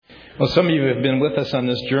Well, some of you have been with us on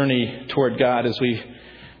this journey toward God as we've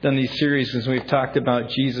done these series, as we've talked about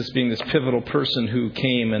Jesus being this pivotal person who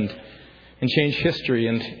came and changed history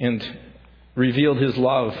and revealed his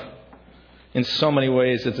love in so many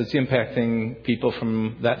ways as it's impacting people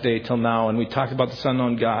from that day till now. And we talked about this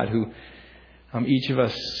unknown God who each of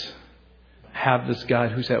us have this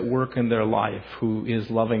God who's at work in their life, who is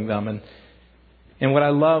loving them. And what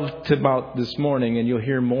I loved about this morning, and you'll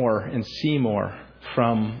hear more and see more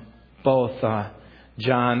from both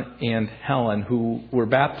John and Helen, who were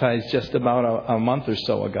baptized just about a month or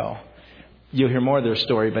so ago. You'll hear more of their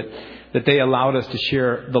story, but that they allowed us to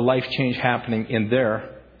share the life change happening in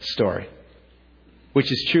their story,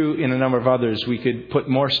 which is true in a number of others. We could put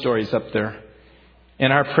more stories up there.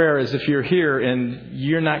 And our prayer is, if you're here and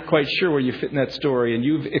you're not quite sure where you fit in that story, and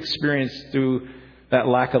you've experienced through that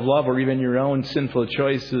lack of love or even your own sinful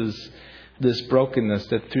choices this brokenness,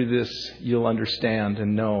 that through this you'll understand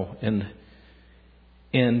and know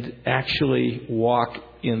and actually walk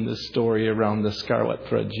in the story around the Scarlet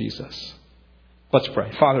Thread, Jesus. Let's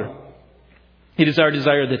pray. Father, it is our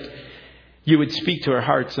desire that you would speak to our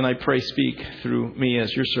hearts, and I pray speak through me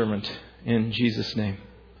as your servant. In Jesus' name,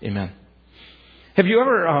 amen. Have you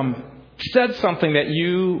ever said something that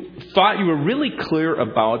you thought you were really clear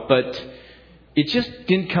about, but it just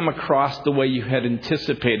didn't come across the way you had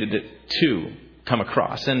anticipated it to come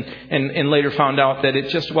across, and later found out that it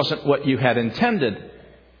just wasn't what you had intended?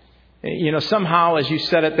 You know, somehow as you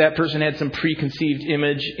said it, that person had some preconceived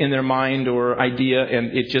image in their mind or idea,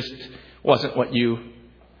 and it just wasn't what you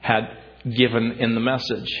had given in the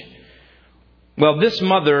message. Well, this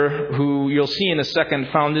mother, who you'll see in a second,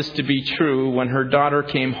 found this to be true when her daughter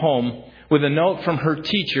came home with a note from her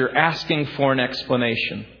teacher asking for an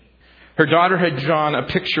explanation. Her daughter had drawn a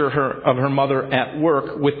picture of her mother at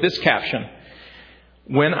work with this caption: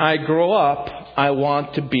 "When I grow up, I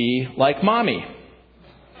want to be like Mommy."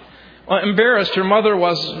 Well, embarrassed, her mother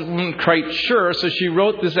wasn't quite sure, so she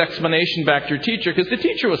wrote this explanation back to her teacher, because the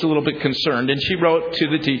teacher was a little bit concerned. And she wrote to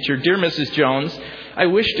the teacher, "Dear Mrs. Jones, I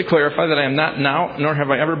wish to clarify that I am not now, nor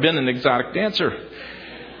have I ever been, an exotic dancer.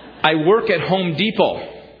 I work at Home Depot.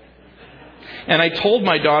 And I told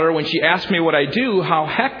my daughter when she asked me what I do, how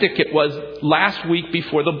hectic it was last week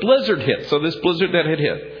before the blizzard hit." So this blizzard that had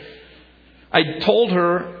hit. "I told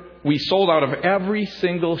her we sold out of every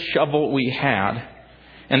single shovel we had.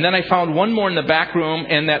 And then I found one more in the back room,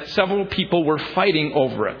 and that several people were fighting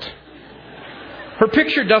over it. Her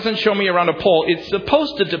picture doesn't show me around a pole. It's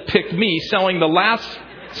supposed to depict me selling the last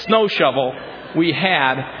snow shovel we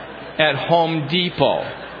had at Home Depot."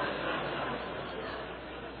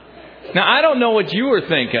 Now, I don't know what you were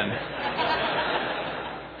thinking.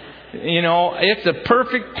 You know, it's a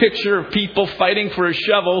perfect picture of people fighting for a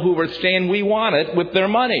shovel who were saying we want it with their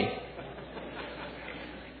money.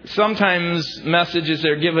 Sometimes messages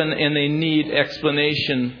are given and they need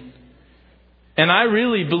explanation. And I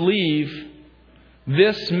really believe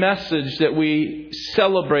this message that we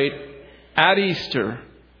celebrate at Easter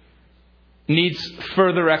needs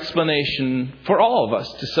further explanation for all of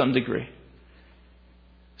us to some degree.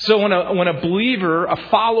 So when a believer, a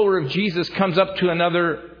follower of Jesus, comes up to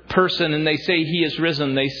another person and they say he is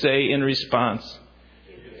risen, they say in response,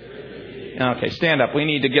 okay, stand up. We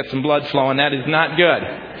need to get some blood flowing. That is not good.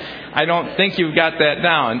 I don't think you've got that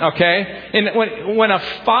down, okay? And when a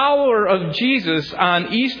follower of Jesus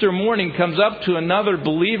on Easter morning comes up to another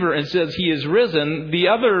believer and says he is risen, the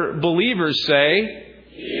other believers say,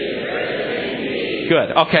 "He is risen indeed."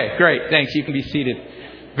 Good. Okay, great. Thanks. You can be seated.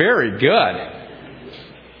 Very good.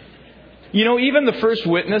 You know, even the first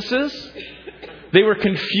witnesses, they were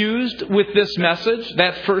confused with this message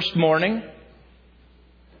that first morning.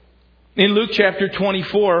 In Luke chapter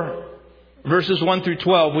 24, verses 1 through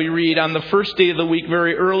 12, we read, "On the first day of the week,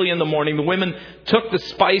 very early in the morning, the women took the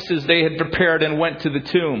spices they had prepared and went to the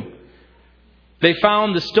tomb. They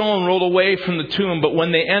found the stone rolled away from the tomb, but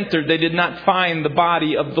when they entered, they did not find the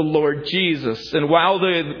body of the Lord Jesus. And while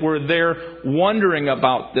they were there wondering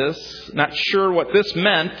about this, not sure what this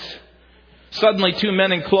meant, suddenly 2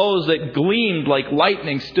 men in clothes that gleamed like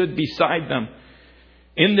lightning stood beside them.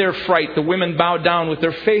 In their fright, the women bowed down with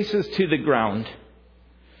their faces to the ground.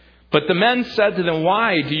 But the men said to them,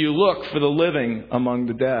 'Why do you look for the living among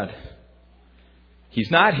the dead?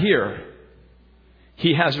 He's not here.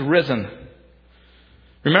 He has risen.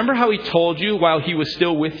 Remember how he told you while he was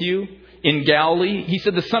still with you in Galilee? He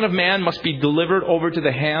said the Son of Man must be delivered over to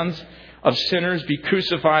the hands of sinners, be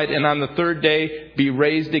crucified, and on the third day be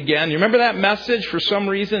raised again.'" You remember that message? For some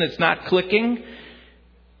reason, it's not clicking.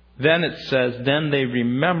 Then it says, then they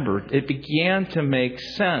remembered. It began to make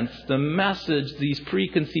sense. The message, these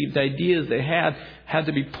preconceived ideas they had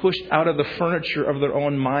to be pushed out of the furniture of their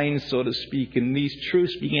own minds, so to speak. And these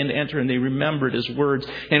truths began to enter, and they remembered His words.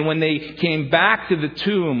 And when they came back to the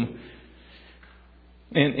tomb,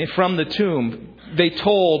 and from the tomb, they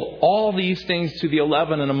told all these things to the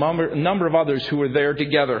 11 and a number of others who were there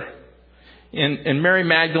together. And Mary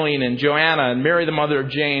Magdalene and Joanna and Mary the mother of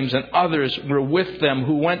James and others were with them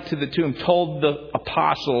who went to the tomb, told the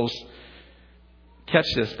apostles,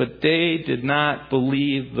 catch this, but they did not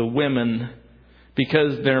believe the women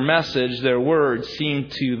because their message, their words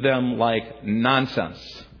seemed to them like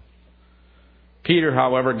nonsense. Peter,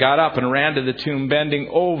 however, got up and ran to the tomb, bending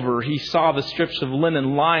over. He saw the strips of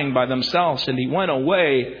linen lying by themselves, and he went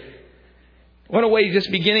away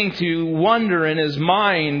just beginning to wonder in his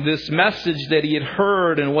mind this message that he had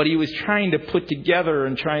heard and what he was trying to put together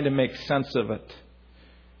and trying to make sense of it.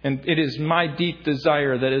 And it is my deep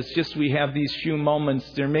desire that as just we have these few moments,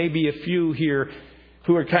 there may be a few here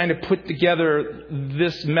who are kind of put together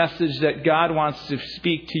this message that God wants to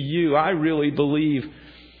speak to you. I really believe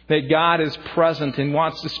that God is present and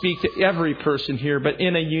wants to speak to every person here, but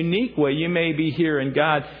in a unique way. You may be here and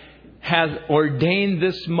God has ordained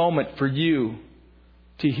this moment for you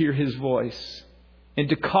to hear His voice and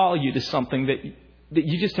to call you to something that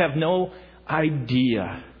you just have no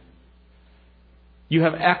idea. You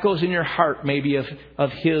have echoes in your heart maybe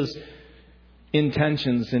of His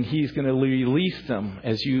intentions, and He's going to release them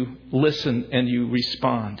as you listen and you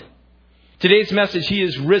respond. Today's message, He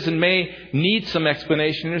is risen, may need some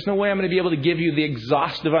explanation. There's no way I'm going to be able to give you the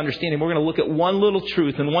exhaustive understanding. We're going to look at one little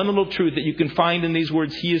truth, and one little truth that you can find in these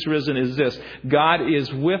words, He is risen, is this: God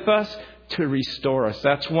is with us to restore us.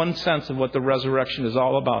 That's one sense of what the resurrection is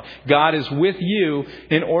all about. God is with you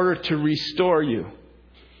in order to restore you.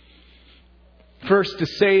 First, to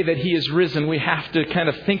say that He is risen, we have to kind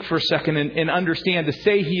of think for a second and understand. To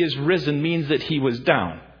say He is risen means that He was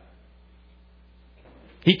down.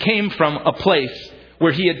 He came from a place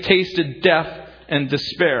where He had tasted death and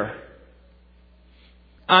despair.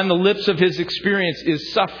 On the lips of His experience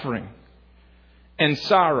is suffering and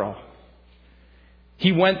sorrow.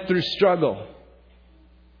 He went through struggle.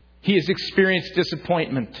 He has experienced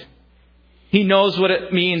disappointment. He knows what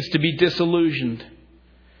it means to be disillusioned.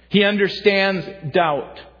 He understands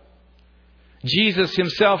doubt. Jesus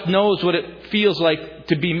Himself knows what it feels like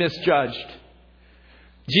to be misjudged.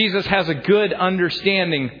 Jesus has a good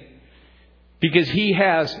understanding because He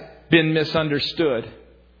has been misunderstood.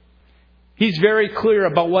 He's very clear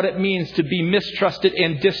about what it means to be mistrusted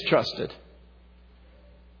and distrusted.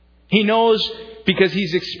 He knows because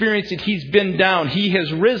He's experienced it. He's been down. He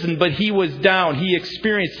has risen, but He was down.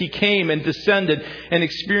 He came and descended and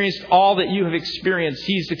experienced all that you have experienced.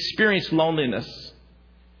 He's experienced loneliness.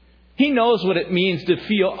 He knows what it means to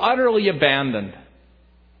feel utterly abandoned.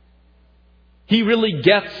 He really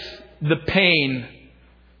gets the pain,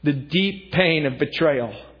 the deep pain of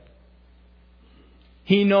betrayal.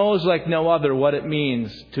 He knows like no other what it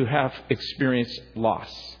means to have experienced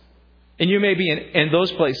loss. And you may be in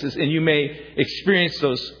those places, and you may experience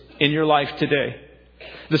those in your life today.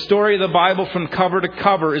 The story of the Bible from cover to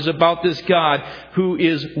cover is about this God who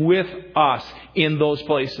is with us in those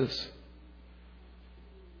places.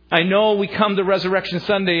 I know we come to Resurrection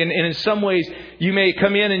Sunday, and in some ways you may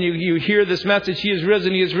come in and you hear this message, He is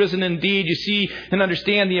risen indeed. You see and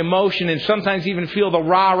understand the emotion and sometimes even feel the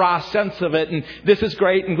rah-rah sense of it. And this is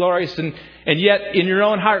great and glorious. And yet in your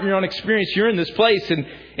own heart and your own experience, you're in this place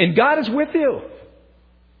and God is with you.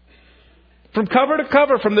 From cover to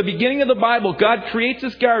cover, from the beginning of the Bible, God creates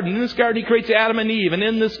this garden. In this garden, He creates Adam and Eve. And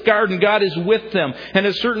in this garden, God is with them. And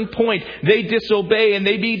at a certain point, they disobey and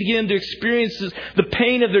they begin to experience the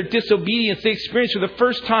pain of their disobedience. They experience for the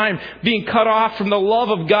first time being cut off from the love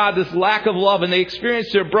of God, this lack of love. And they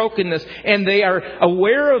experience their brokenness. And they are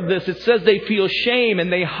aware of this. It says they feel shame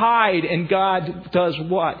and they hide. And God does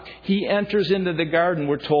what? He enters into the garden,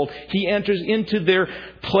 we're told. He enters into their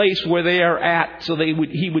place where they are at so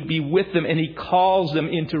He would be with them, and He calls them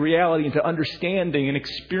into reality, into understanding and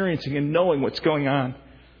experiencing and knowing what's going on.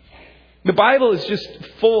 The Bible is just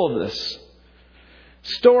full of this.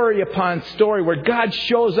 Story upon story where God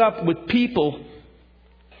shows up with people,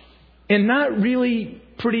 and not really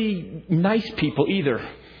pretty nice people either.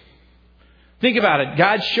 Think about it.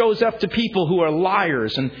 God shows up to people who are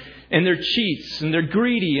liars and they're cheats and they're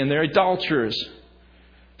greedy and they're adulterers.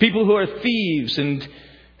 People who are thieves and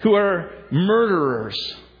who are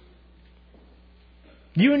murderers.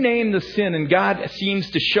 You name the sin, and God seems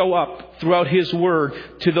to show up throughout His Word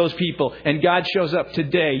to those people. And God shows up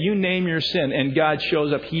today. You name your sin, and God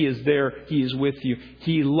shows up. He is there. He is with you.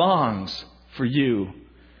 He longs for you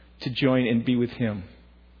to join and be with Him.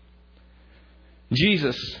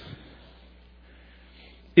 Jesus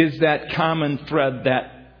is that common thread,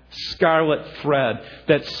 that scarlet thread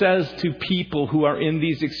that says to people who are in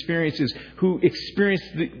these experiences, who experience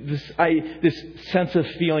this sense of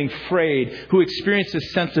feeling frayed, who experience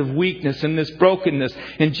this sense of weakness and this brokenness.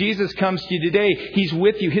 And Jesus comes to you today. He's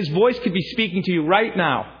with you. His voice could be speaking to you right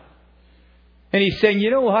now. And He's saying,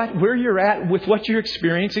 you know what? Where you're at with what you're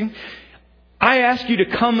experiencing, I ask you to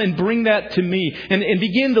come and bring that to me and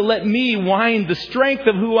begin to let me wind the strength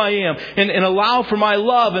of who I am and allow for my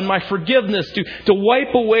love and my forgiveness to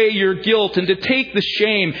wipe away your guilt and to take the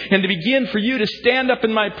shame and to begin for you to stand up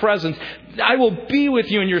in my presence. I will be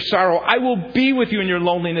with you in your sorrow. I will be with you in your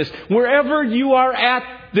loneliness. Wherever you are at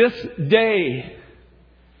this day,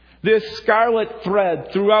 this scarlet thread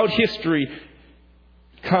throughout history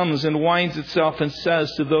comes and winds itself and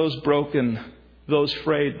says to those broken, those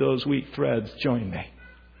frayed, those weak threads, join me.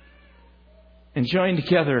 And join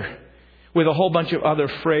together with a whole bunch of other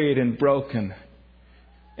frayed and broken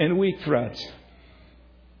and weak threads.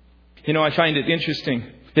 You know, I find it interesting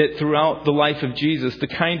that throughout the life of Jesus, the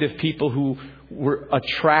kind of people who were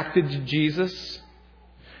attracted to Jesus,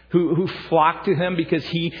 who flocked to Him because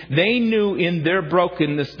they knew in their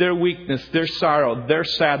brokenness, their weakness, their sorrow, their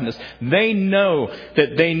sadness, they know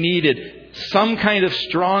that they needed some kind of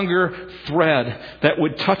stronger thread that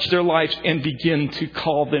would touch their lives and begin to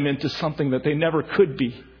call them into something that they never could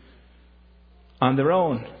be on their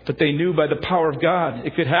own. But they knew by the power of God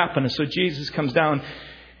it could happen. And so Jesus comes down,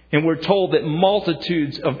 and we're told that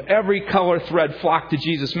multitudes of every color thread flocked to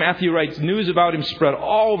Jesus. Matthew writes, news about Him spread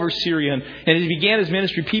all over Syria. And as He began His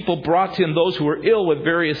ministry, people brought to Him those who were ill with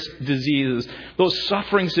various diseases, those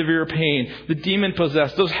suffering severe pain, the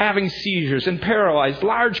demon-possessed, those having seizures and paralyzed.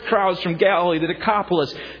 Large crowds from Galilee, the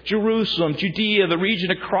Decapolis, Jerusalem, Judea, the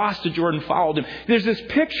region across the Jordan followed Him. There's this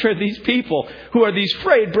picture of these people who are these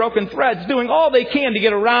frayed, broken threads doing all they can to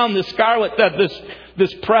get around this scarlet thread,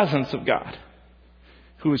 this presence of God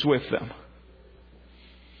who is with them.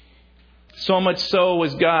 So much so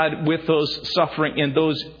was God with those suffering and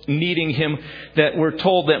those needing Him that we're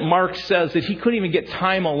told that Mark says that He couldn't even get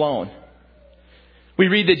time alone. We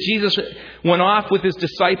read that Jesus went off with His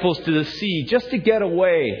disciples to the sea just to get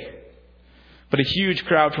away. But a huge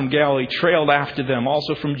crowd from Galilee trailed after them,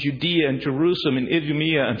 also from Judea and Jerusalem and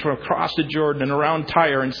Idumea and from across the Jordan and around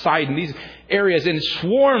Tyre and Sidon. These areas, and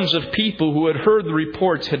swarms of people who had heard the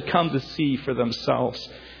reports had come to see for themselves.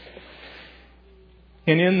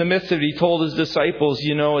 And in the midst of it, He told His disciples,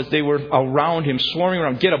 as they were around Him, swarming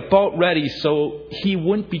around, get a boat ready so He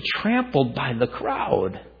wouldn't be trampled by the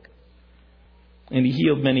crowd. And He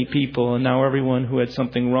healed many people, and now everyone who had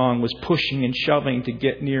something wrong was pushing and shoving to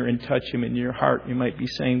get near and touch Him. In your heart, you might be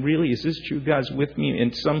saying, really, is this true? God's with me?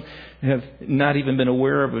 And some have not even been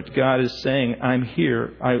aware of it. God is saying, I'm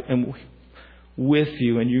here. I am with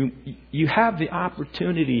you. And you have the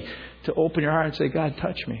opportunity to open your heart and say, God,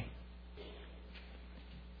 touch me.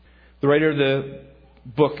 The writer of the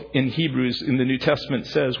book in Hebrews in the New Testament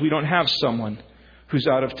says, we don't have someone who's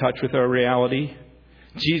out of touch with our reality.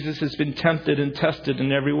 Jesus has been tempted and tested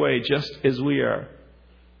in every way, just as we are,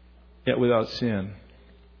 yet without sin.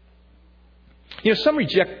 Some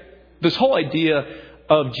reject this whole idea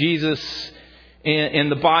of Jesus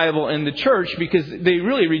and the Bible and the church because they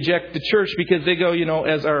really reject the church because they go,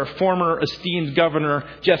 as our former esteemed governor,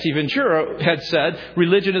 Jesse Ventura, had said,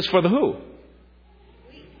 religion is for the who?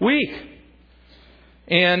 Weak.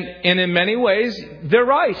 And in many ways, they're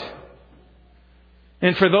right.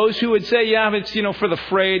 And for those who would say, yeah, it's, for the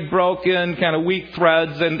frayed, broken, kind of weak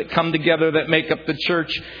threads and come together that make up the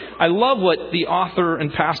church. I love what the author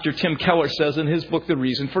and pastor Tim Keller says in his book, The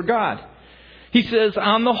Reason for God. He says,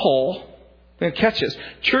 on the whole, and catch this,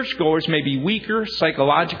 churchgoers may be weaker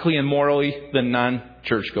psychologically and morally than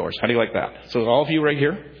non-churchgoers. How do you like that? So all of you right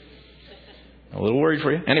here, a little worried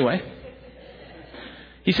for you. Anyway.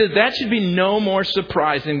 He said that should be no more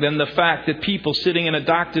surprising than the fact that people sitting in a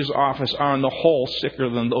doctor's office are on the whole sicker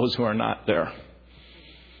than those who are not there.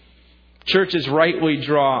 Churches rightly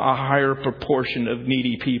draw a higher proportion of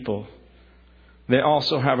needy people. They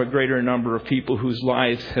also have a greater number of people whose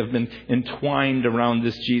lives have been entwined around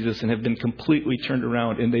this Jesus and have been completely turned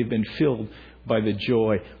around, and they've been filled by the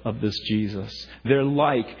joy of this Jesus. You're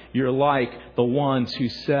like the ones who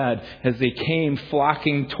said, as they came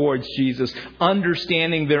flocking towards Jesus,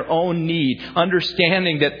 understanding their own need,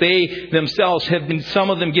 understanding that they themselves had been,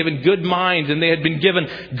 some of them, given good minds and they had been given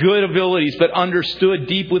good abilities, but understood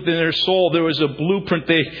deep within their soul there was a blueprint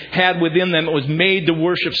they had within them that was made to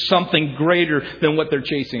worship something greater than what they're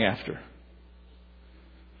chasing after.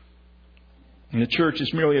 And the church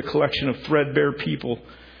is merely a collection of threadbare people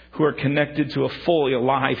who are connected to a fully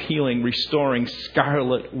alive, healing, restoring,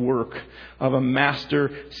 scarlet work of a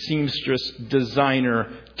master, seamstress,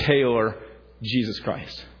 designer, tailor, Jesus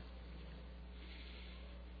Christ.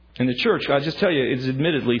 And the church, I'll just tell you, is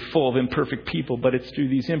admittedly full of imperfect people, but it's through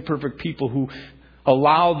these imperfect people who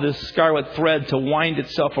allow this scarlet thread to wind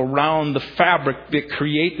itself around the fabric that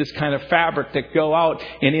create this kind of fabric that go out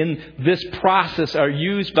and in this process are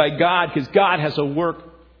used by God, because God has a work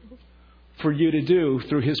for you to do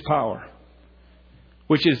through His power,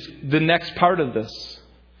 which is the next part of this.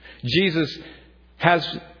 Jesus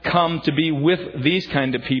has come to be with these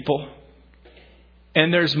kind of people,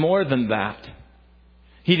 and there's more than that.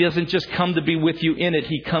 He doesn't just come to be with you in it.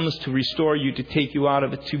 He comes to restore you, to take you out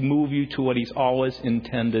of it, to move you to what He's always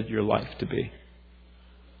intended your life to be.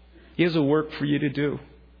 He has a work for you to do.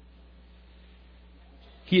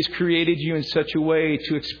 He has created you in such a way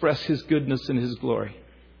to express His goodness and His glory.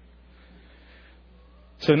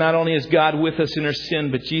 So not only is God with us in our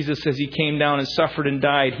sin, but Jesus, as He came down and suffered and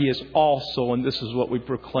died, He is also, and this is what we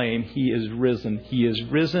proclaim, He is risen. He is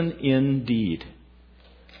risen indeed.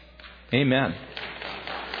 Amen.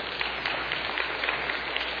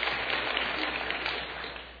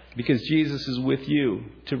 Because Jesus is with you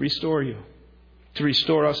to restore you, to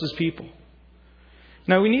restore us as people.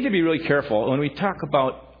 Now, we need to be really careful when we talk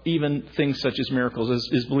about even things such as miracles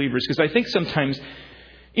as believers, because I think sometimes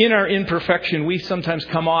in our imperfection, we sometimes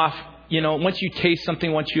come off, once you taste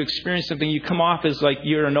something, once you experience something, you come off as like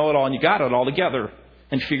you're a know-it-all and you got it all together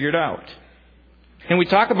and figured out. And we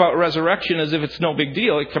talk about resurrection as if it's no big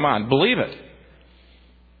deal. Like, come on, believe it.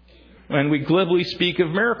 And we glibly speak of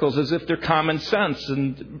miracles as if they're common sense.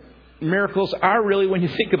 And miracles are really, when you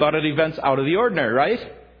think about it, events out of the ordinary,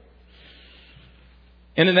 right?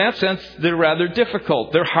 And in that sense, they're rather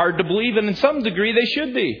difficult. They're hard to believe, and in some degree they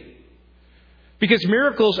should be. Because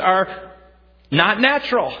miracles are not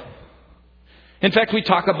natural. In fact, we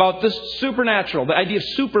talk about the supernatural, the idea of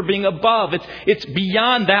super being above. It's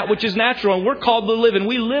beyond that which is natural. And we're called to live, and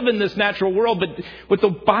we live in this natural world. But what the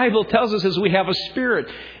Bible tells us is we have a spirit.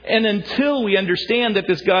 And until we understand that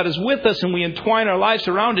this God is with us and we entwine our lives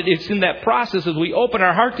around it, it's in that process as we open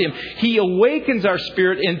our heart to Him. He awakens our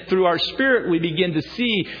spirit, and through our spirit we begin to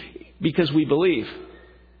see because we believe.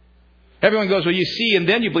 Everyone goes, well, you see and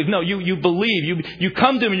then you believe. No, you believe. You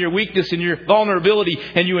come to Him in your weakness and your vulnerability,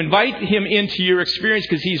 and you invite Him into your experience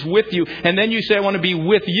because He's with you. And then you say, I want to be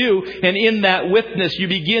with you. And in that witness, you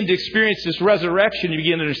begin to experience this resurrection. You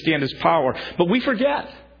begin to understand His power. But we forget.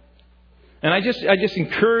 And I just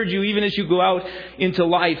encourage you, even as you go out into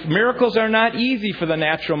life, miracles are not easy for the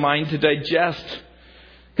natural mind to digest.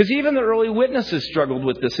 Because even the early witnesses struggled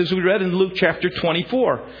with this. As we read in Luke chapter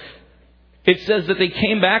 24. It says that they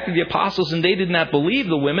came back to the apostles and they did not believe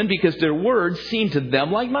the women because their words seemed to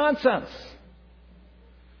them like nonsense.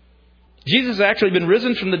 Jesus had actually been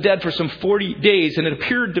risen from the dead for some 40 days and it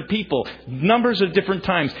appeared to people numbers of different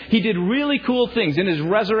times. He did really cool things in His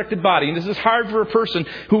resurrected body. And this is hard for a person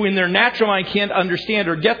who in their natural mind can't understand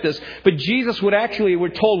or get this. But Jesus would actually, we're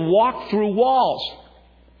told, walk through walls.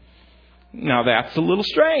 Now that's a little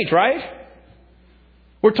strange, right?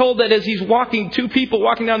 We're told that as He's two people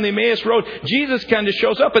walking down the Emmaus Road, Jesus kind of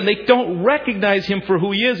shows up and they don't recognize Him for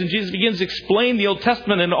who He is. And Jesus begins to explain the Old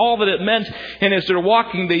Testament and all that it meant. And as they're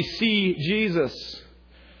walking, they see Jesus.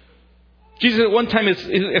 Jesus at one time is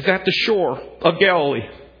at the shore of Galilee.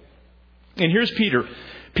 And here's Peter.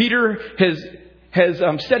 Peter has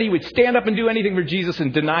said he would stand up and do anything for Jesus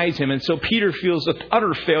and denies Him. And so Peter feels an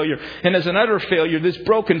utter failure. And as an utter failure, this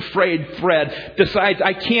broken frayed thread decides,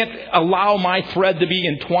 I can't allow my thread to be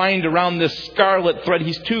entwined around this scarlet thread.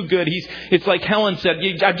 He's too good. It's like Helen said,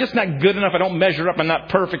 I'm just not good enough. I don't measure up. I'm not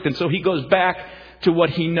perfect. And so he goes back to what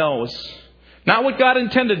he knows. Not what God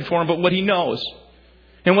intended for him, but what he knows.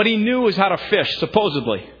 And what he knew is how to fish,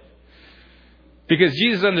 supposedly. Because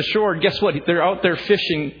Jesus on the shore, guess what? They're out there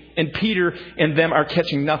fishing and Peter and them are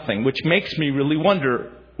catching nothing. Which makes me really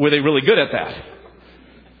wonder, were they really good at that?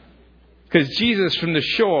 Because Jesus from the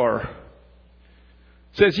shore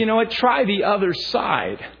says, you know what? Try the other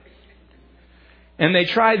side. And they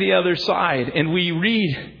try the other side. And we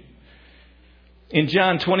read in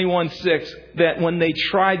John 21:6 that when they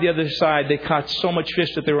tried the other side, they caught so much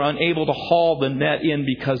fish that they were unable to haul the net in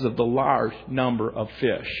because of the large number of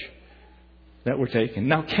fish that were taken.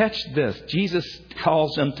 Now catch this. Jesus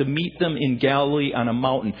calls them to meet them in Galilee on a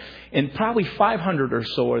mountain. And probably 500 or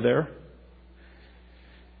so are there.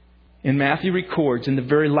 And Matthew records in the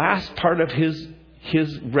very last part of his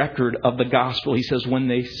record of the gospel, he says, when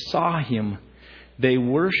they saw him, they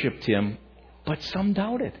worshipped him, but some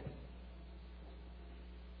doubted.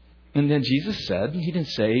 And then Jesus said, he didn't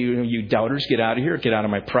say, you doubters, get out of here, get out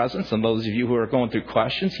of my presence. And those of you who are going through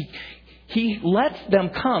questions, he lets them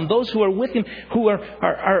come. Those who are with him, who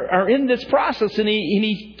are in this process, and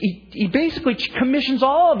he basically commissions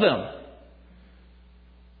all of them.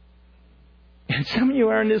 And some of you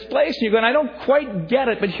are in this place and you're going, I don't quite get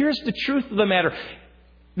it. But here's the truth of the matter.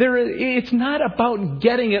 It's not about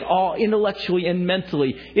getting it all intellectually and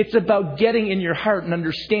mentally. It's about getting in your heart and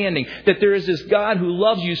understanding that there is this God who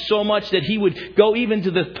loves you so much that he would go even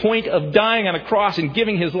to the point of dying on a cross and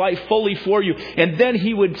giving his life fully for you. And then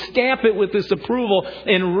he would stamp it with this approval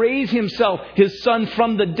and raise himself, his son,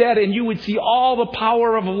 from the dead. And you would see all the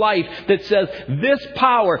power of life that says, this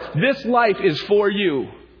power, this life is for you.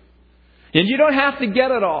 And you don't have to get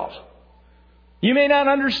it all. You may not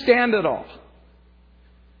understand it all.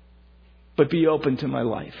 But be open to my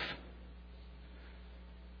life.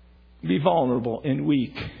 Be vulnerable and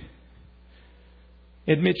weak.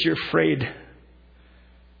 Admit you're afraid.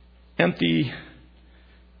 Empty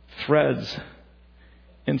threads.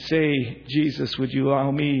 And say, Jesus, would you allow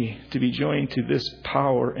me to be joined to this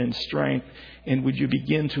power and strength? And would you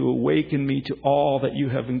begin to awaken me to all that you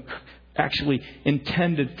have actually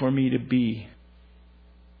intended for me to be?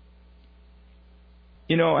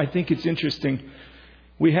 I think it's interesting.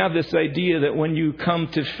 We have this idea that when you come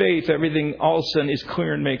to faith, everything all of a sudden is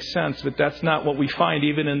clear and makes sense. But that's not what we find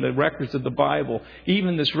even in the records of the Bible.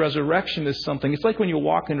 Even this resurrection is something. It's like when you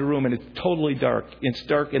walk in a room and it's totally dark. It's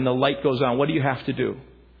dark and the light goes on. What do you have to do?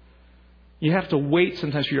 You have to wait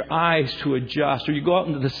sometimes for your eyes to adjust. Or you go out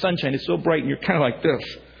into the sunshine. It's so bright and you're kind of like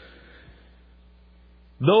this.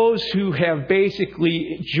 Those who have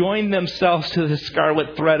basically joined themselves to the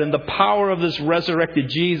Scarlet Thread and the power of this resurrected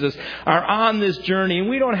Jesus are on this journey, and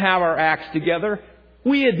we don't have our acts together.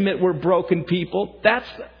 We admit we're broken people.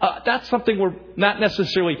 That's something we're not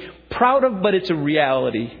necessarily proud of, but it's a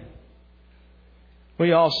reality.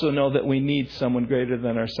 We also know that we need someone greater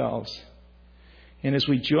than ourselves. And as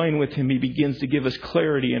we join with him, he begins to give us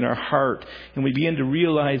clarity in our heart. And we begin to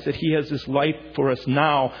realize that he has this life for us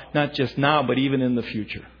now, not just now, but even in the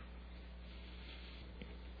future.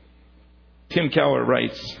 Tim Keller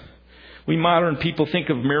writes, we modern people think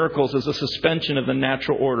of miracles as a suspension of the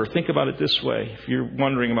natural order. Think about it this way, if you're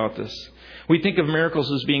wondering about this. We think of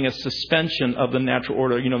miracles as being a suspension of the natural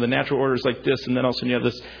order. The natural order is like this, and then also you have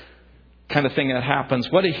this kind of thing that happens.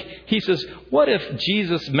 He says, what if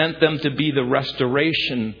Jesus meant them to be the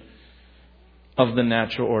restoration of the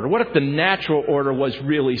natural order? What if the natural order was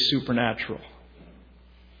really supernatural?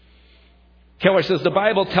 Keller says, the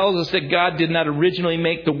Bible tells us that God did not originally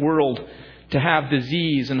make the world to have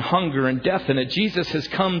disease and hunger and death in it. Jesus has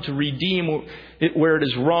come to redeem it where it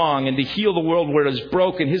is wrong and to heal the world where it is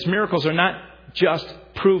broken. His miracles are not just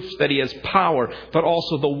proofs that he has power, but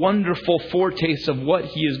also the wonderful foretaste of what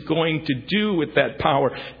he is going to do with that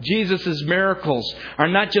power. Jesus' miracles are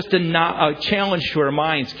not just a challenge to our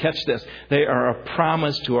minds. Catch this. They are a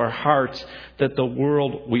promise to our hearts that the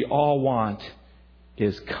world we all want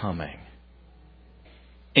is coming.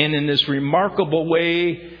 And in this remarkable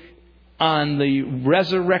way, on the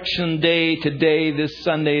resurrection day today, this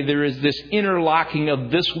Sunday, there is this interlocking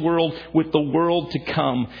of this world with the world to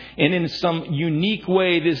come. And in some unique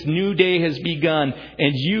way, this new day has begun.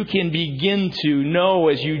 And you can begin to know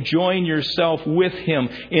as you join yourself with him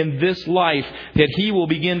in this life that he will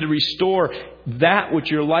begin to restore that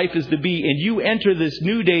which your life is to be. And you enter this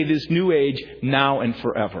new day, this new age, now and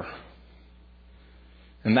forever.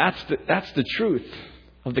 And that's the truth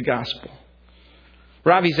of the gospel.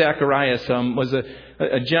 Ravi Zacharias was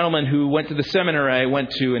a gentleman who went to the seminary I went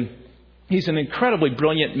to, and he's an incredibly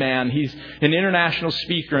brilliant man. He's an international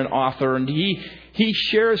speaker and author, and he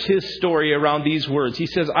shares his story around these words. He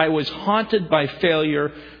says, I was haunted by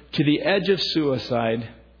failure to the edge of suicide,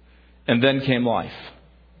 and then came life.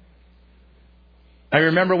 I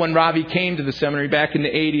remember when Ravi came to the seminary back in the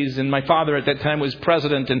 80s, and my father at that time was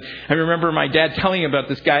president, and I remember my dad telling about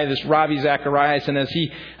this guy, this Ravi Zacharias, and as he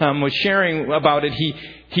was sharing about it,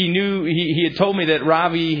 he knew, he had told me that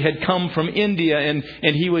Ravi had come from India,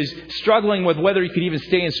 and he was struggling with whether he could even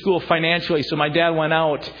stay in school financially. So my dad went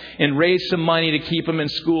out and raised some money to keep him in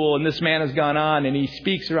school, and this man has gone on, and he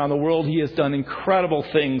speaks around the world. He has done incredible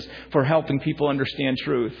things for helping people understand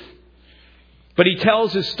truth. But he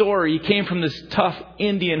tells his story. He came from this tough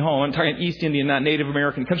Indian home. I'm talking East Indian, not Native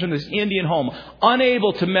American. He comes from this Indian home,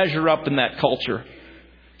 unable to measure up in that culture.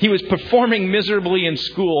 He was performing miserably in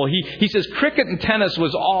school. He says, cricket and tennis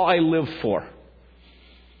was all I lived for.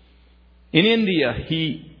 In India,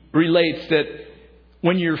 he relates that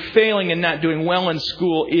when you're failing and not doing well in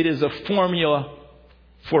school, it is a formula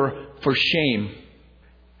for shame.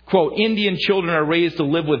 Quote, Indian children are raised to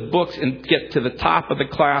live with books and get to the top of the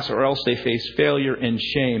class, or else they face failure and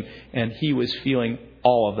shame. And he was feeling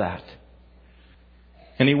all of that.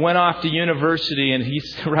 And he went off to university, and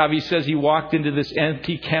Ravi says he walked into this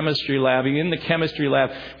empty chemistry lab. And in the chemistry lab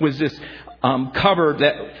was this cupboard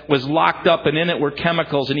that was locked up, and in it were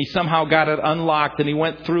chemicals. And he somehow got it unlocked, and he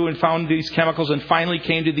went through and found these chemicals and finally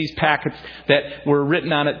came to these packets that were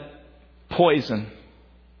written on it, poison.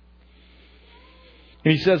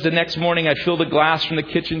 And he says, the next morning I filled a glass from the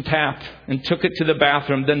kitchen tap and took it to the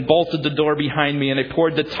bathroom, then bolted the door behind me, and I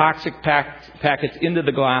poured the toxic packets into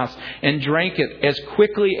the glass and drank it as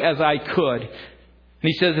quickly as I could. And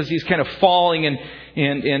he says, as he's kind of falling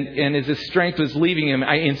and as his strength was leaving him,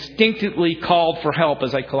 I instinctively called for help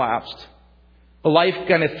as I collapsed. The life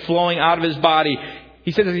kind of flowing out of his body. He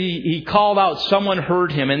said he called out, someone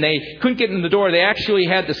heard him, and they couldn't get in the door. They actually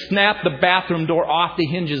had to snap the bathroom door off the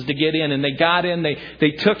hinges to get in. And they got in, they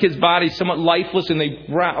took his body somewhat lifeless, and they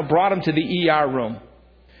brought him to the ER room.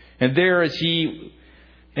 And there, as he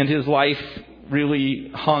and his life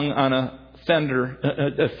really hung on a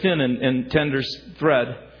thin and tender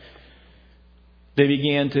thread, they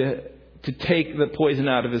began to take the poison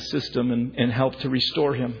out of his system and help to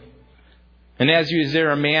restore him. And as he was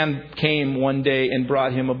there, a man came one day and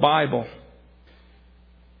brought him a Bible.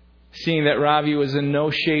 Seeing that Ravi was in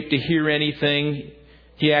no shape to hear anything,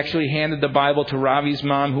 he actually handed the Bible to Ravi's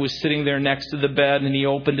mom, who was sitting there next to the bed, and he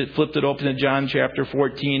flipped it open to John chapter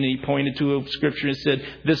 14, and he pointed to a scripture and said,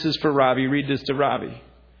 this is for Ravi, read this to Ravi.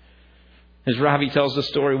 As Ravi tells the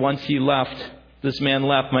story, once this man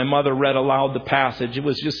left, my mother read aloud the passage. It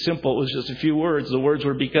was just simple, it was just a few words. The words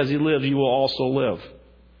were, because he lives, you will also live.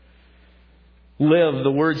 Live,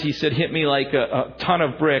 the words he said hit me like a ton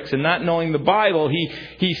of bricks. And not knowing the Bible,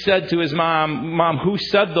 he said to his mom, who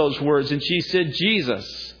said those words? And she said,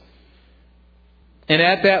 Jesus. And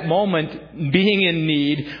at that moment, being in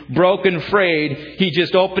need, broken, frayed, he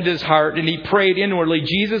just opened his heart and he prayed inwardly,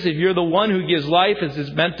 Jesus, if you're the one who gives life as it's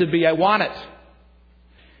meant to be, I want it.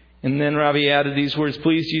 And then Ravi added these words,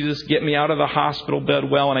 please, Jesus, get me out of the hospital bed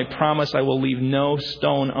well, and I promise I will leave no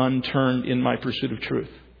stone unturned in my pursuit of truth.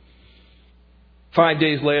 5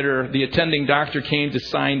 days later, the attending doctor came to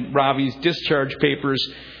sign Ravi's discharge papers.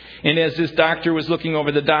 And as this doctor was looking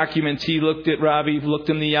over the documents, he looked at Ravi, looked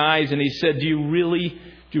in the eyes, and he said, do you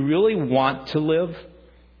really want to live?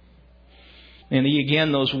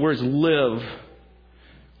 And those words, live,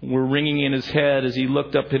 were ringing in his head as he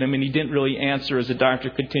looked up at him, and he didn't really answer as the doctor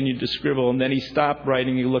continued to scribble. And then he stopped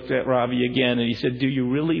writing, he looked at Ravi again, and he said, do you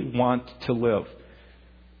really want to live?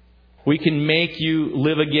 We can make you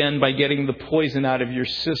live again by getting the poison out of your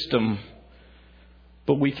system,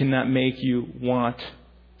 but we cannot make you want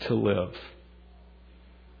to live.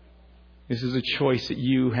 This is a choice that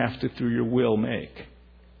you have to, through your will, make.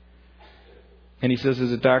 And he says, as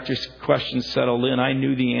the doctor's questions settled in, I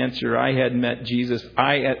knew the answer. I had met Jesus.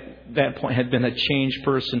 I, at that point, had been a changed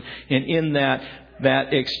person. And in that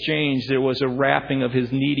exchange, there was a wrapping of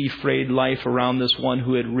his needy, frayed life around this one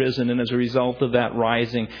who had risen. And as a result of that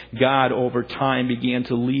rising, God over time began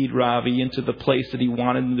to lead Ravi into the place that he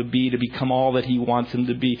wanted him to become all that he wants him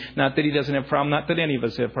to be. Not that he doesn't have a problem, not that any of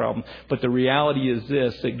us have a problem, but the reality is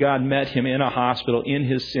this, that God met him in a hospital, in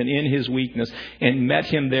his sin, in his weakness, and met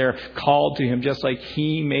him there, called to him, just like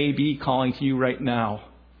he may be calling to you right now.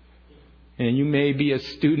 And you may be a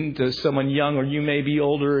student, someone young, or you may be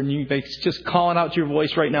older, and you may just calling out your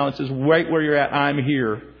voice right now and says, right where you're at, I'm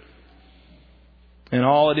here. And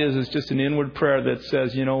all it is just an inward prayer that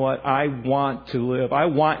says, you know what, I want to live. I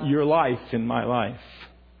want your life in my life.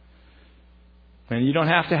 And you don't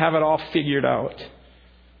have to have it all figured out.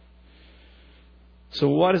 So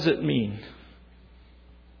what does it mean?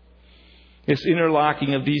 This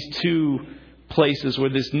interlocking of these two places where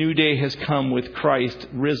this new day has come with Christ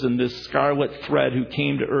risen, this scarlet thread who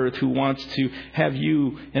came to earth, who wants to have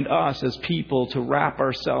you and us as people to wrap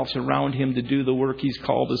ourselves around Him to do the work He's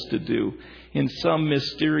called us to do. In some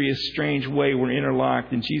mysterious, strange way, we're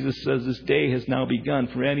interlocked. And Jesus says this day has now begun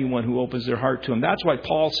for anyone who opens their heart to Him. That's why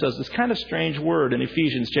Paul says this kind of strange word in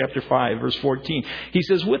Ephesians chapter 5, verse 14. He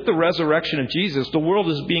says, with the resurrection of Jesus, the world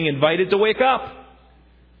is being invited to wake up.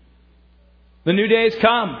 The new day has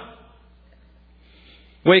come.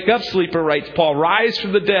 Wake up, sleeper, writes Paul. Rise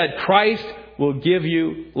from the dead. Christ will give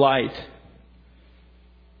you light.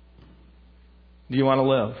 Do you want to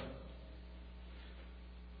live?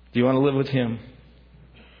 Do you want to live with Him?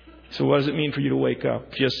 So what does it mean for you to wake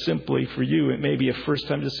up? Just simply for you, it may be a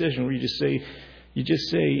first-time decision where you just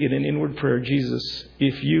say in an inward prayer, Jesus,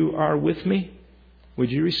 if you are with me,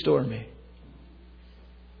 would you restore me?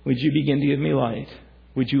 Would you begin to give me light?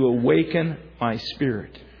 Would you awaken my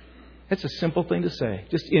spirit? That's a simple thing to say.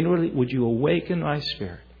 Just inwardly, would you awaken my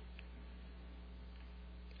spirit?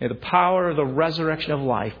 May the power of the resurrection of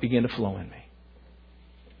life begin to flow in me.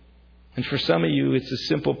 And for some of you, it's a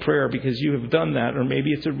simple prayer because you have done that, or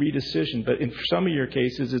maybe it's a redecision. But in some of your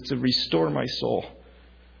cases, it's a restore my soul.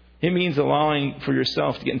 It means allowing for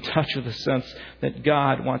yourself to get in touch with the sense that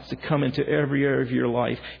God wants to come into every area of your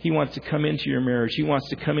life. He wants to come into your marriage. He wants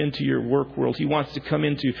to come into your work world. He wants to come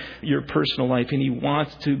into your personal life. And He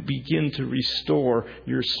wants to begin to restore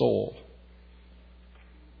your soul.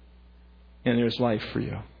 And there's life for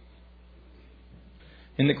you.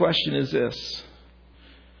 And the question is this.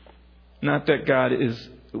 Not that God is,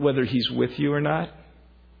 whether He's with you or not.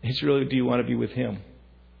 It's really, do you want to be with Him?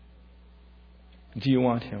 Do you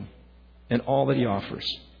want Him? And all that He offers.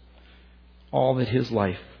 All that His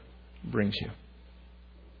life brings you.